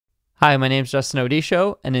Hi, my name is Justin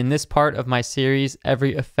Odisho, and in this part of my series,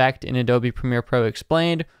 Every Effect in Adobe Premiere Pro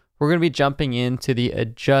Explained, we're going to be jumping into the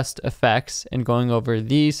Adjust effects and going over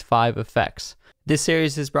these 5 effects. This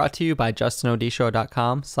series is brought to you by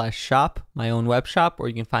justinodisho.com/shop, my own web shop, where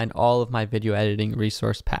you can find all of my video editing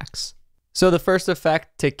resource packs. So the first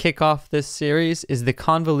effect to kick off this series is the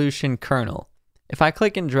Convolution Kernel. If I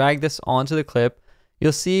click and drag this onto the clip,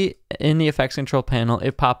 you'll see in the effects control panel,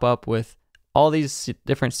 it pop up with all these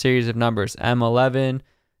different series of numbers, M11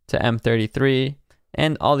 to M33,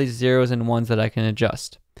 and all these zeros and ones that I can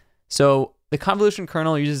adjust. So the convolution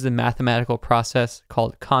kernel uses the mathematical process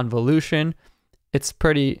called convolution. It's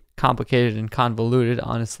pretty complicated and convoluted,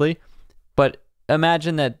 honestly, but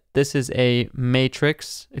imagine that this is a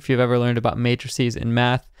matrix, if you've ever learned about matrices in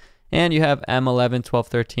math, and you have M11, 12,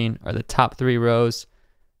 13 are the top 3 rows,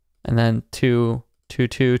 and then 2, 2,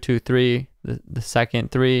 2, 2, 3, the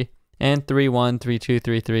second 3, and 3, 1, 3, 2,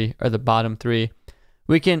 3, 3 are the bottom 3.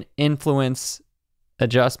 We can influence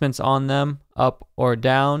adjustments on them up or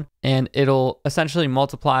down, and it'll essentially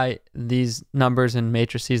multiply these numbers and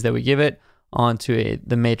matrices that we give it onto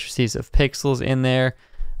the matrices of pixels in there,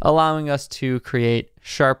 allowing us to create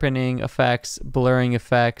sharpening effects, blurring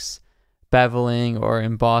effects, beveling, or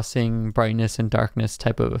embossing, brightness and darkness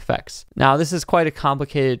type of effects. Now, this is quite a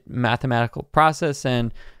complicated mathematical process,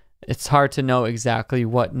 and it's hard to know exactly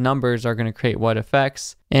what numbers are going to create what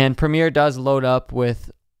effects. And Premiere does load up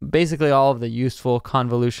with basically all of the useful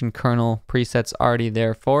convolution kernel presets already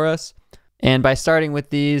there for us. And by starting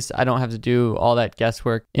with these, I don't have to do all that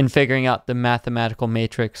guesswork in figuring out the mathematical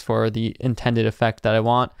matrix for the intended effect that I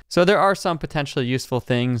want. So there are some potentially useful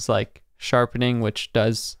things like sharpening, which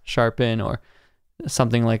does sharpen, or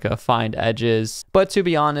something like a find edges. But to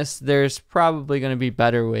be honest, there's probably going to be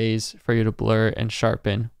better ways for you to blur and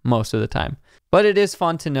sharpen most of the time. But it is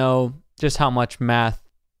fun to know just how much math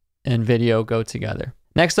and video go together.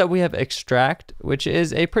 Next up, we have extract, which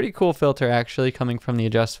is a pretty cool filter actually coming from the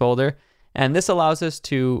adjust folder. And this allows us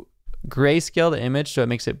to grayscale the image so it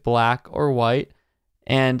makes it black or white.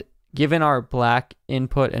 And given our black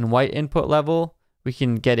input and white input level, we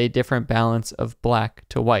can get a different balance of black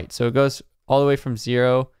to white. So it goes all the way from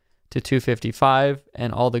 0 to 255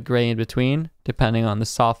 and all the gray in between, depending on the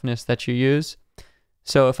softness that you use.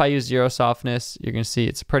 So if I use 0 softness, you're going to see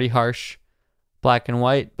it's pretty harsh, black and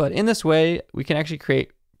white. But in this way, we can actually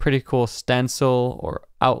create pretty cool stencil or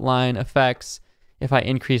outline effects. If I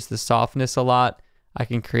increase the softness a lot, I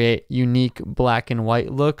can create unique black and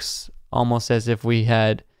white looks, almost as if we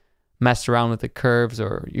had messed around with the curves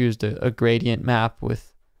or used a gradient map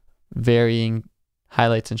with varying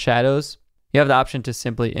highlights and shadows. You have the option to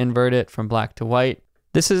simply invert it from black to white.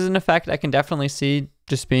 This is an effect I can definitely see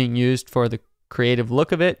just being used for the creative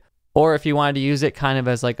look of it, or if you wanted to use it kind of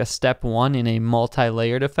as like a step 1 in a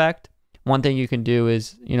multi-layered effect. One thing you can do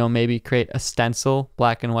is, maybe create a stencil,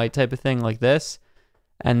 black and white type of thing like this,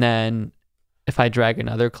 and then if I drag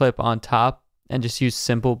another clip on top and just use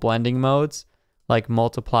simple blending modes like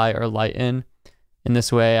multiply or lighten, in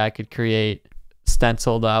this way I could create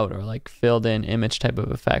stenciled out or like filled in image type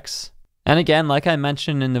of effects. And again, like I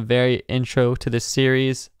mentioned in the very intro to this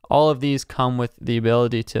series, all of these come with the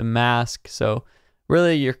ability to mask. So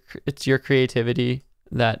really it's your creativity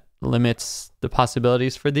that limits the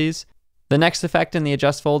possibilities for these. The next effect in the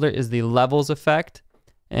adjust folder is the levels effect.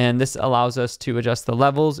 And this allows us to adjust the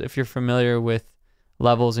levels. If you're familiar with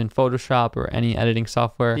levels in Photoshop or any editing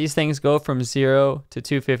software, these things go from 0 to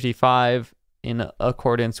 255 in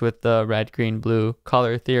accordance with the red, green, blue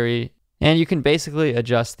color theory. And you can basically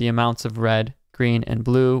adjust the amounts of red, green, and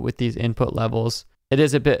blue with these input levels. It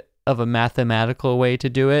is a bit of a mathematical way to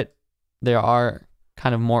do it. There are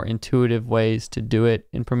kind of more intuitive ways to do it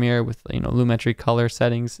in Premiere with lumetri color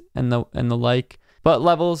settings and the like. But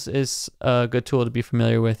levels is a good tool to be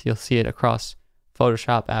familiar with. You'll see it across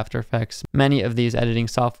Photoshop, After Effects, many of these editing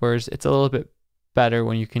softwares. It's a little bit better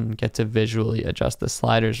when you can get to visually adjust the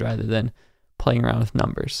sliders rather than playing around with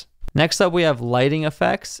numbers. Next up, we have lighting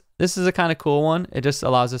effects. This is a kind of cool one. It just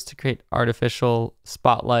allows us to create artificial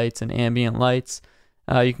spotlights and ambient lights.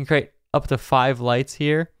 You can create up to 5 lights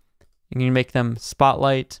here. You can make them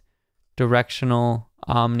spotlight, directional,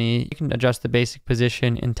 omni. You can adjust the basic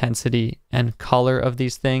position, intensity, and color of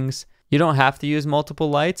these things. You don't have to use multiple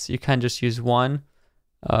lights. You can just use one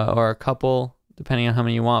or a couple, depending on how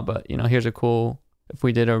many you want. But here's a cool, if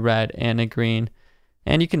we did a red and a green.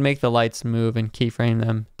 And you can make the lights move and keyframe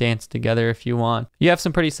them, dance together if you want. You have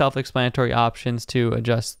some pretty self-explanatory options to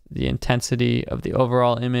adjust the intensity of the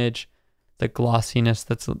overall image, the glossiness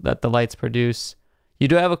that the lights produce. You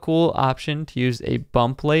do have a cool option to use a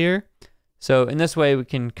bump layer. So in this way, we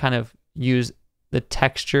can kind of use the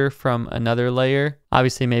texture from another layer.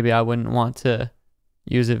 Obviously, maybe I wouldn't want to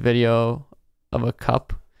use a video of a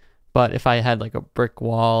cup, but if I had like a brick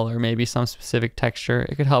wall or maybe some specific texture,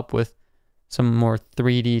 it could help with some more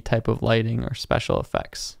 3D type of lighting or special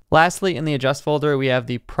effects. Lastly, in the adjust folder, we have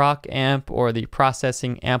the proc amp, or the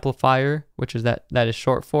processing amplifier, which is that is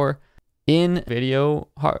short for. In video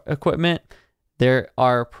equipment, there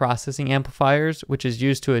are processing amplifiers, which is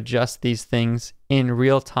used to adjust these things in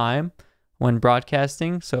real time when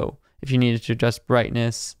broadcasting. So if you needed to adjust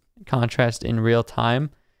brightness, contrast in real time,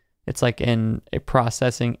 it's like in a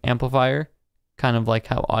processing amplifier, kind of like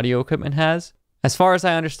how audio equipment has. As far as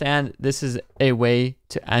I understand, this is a way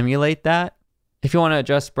to emulate that. If you want to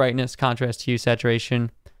adjust brightness, contrast, hue, saturation,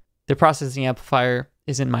 the processing amplifier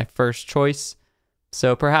isn't my first choice.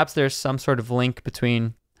 So perhaps there's some sort of link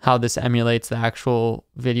between how this emulates the actual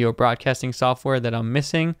video broadcasting software that I'm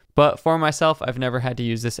missing. But for myself, I've never had to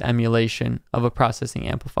use this emulation of a processing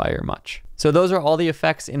amplifier much. So those are all the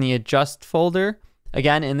effects in the adjust folder.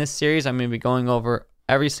 Again, in this series, I'm going to be going over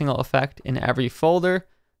every single effect in every folder.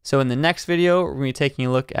 So in the next video, we're going to be taking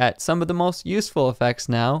a look at some of the most useful effects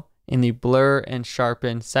now in the blur and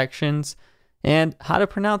sharpen sections, and how to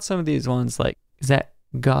pronounce some of these ones, like, is that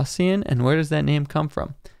Gaussian, and where does that name come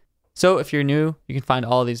from? So if you're new, you can find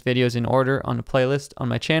all of these videos in order on a playlist on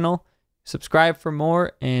my channel. Subscribe for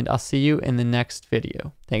more, and I'll see you in the next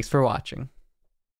video. Thanks for watching.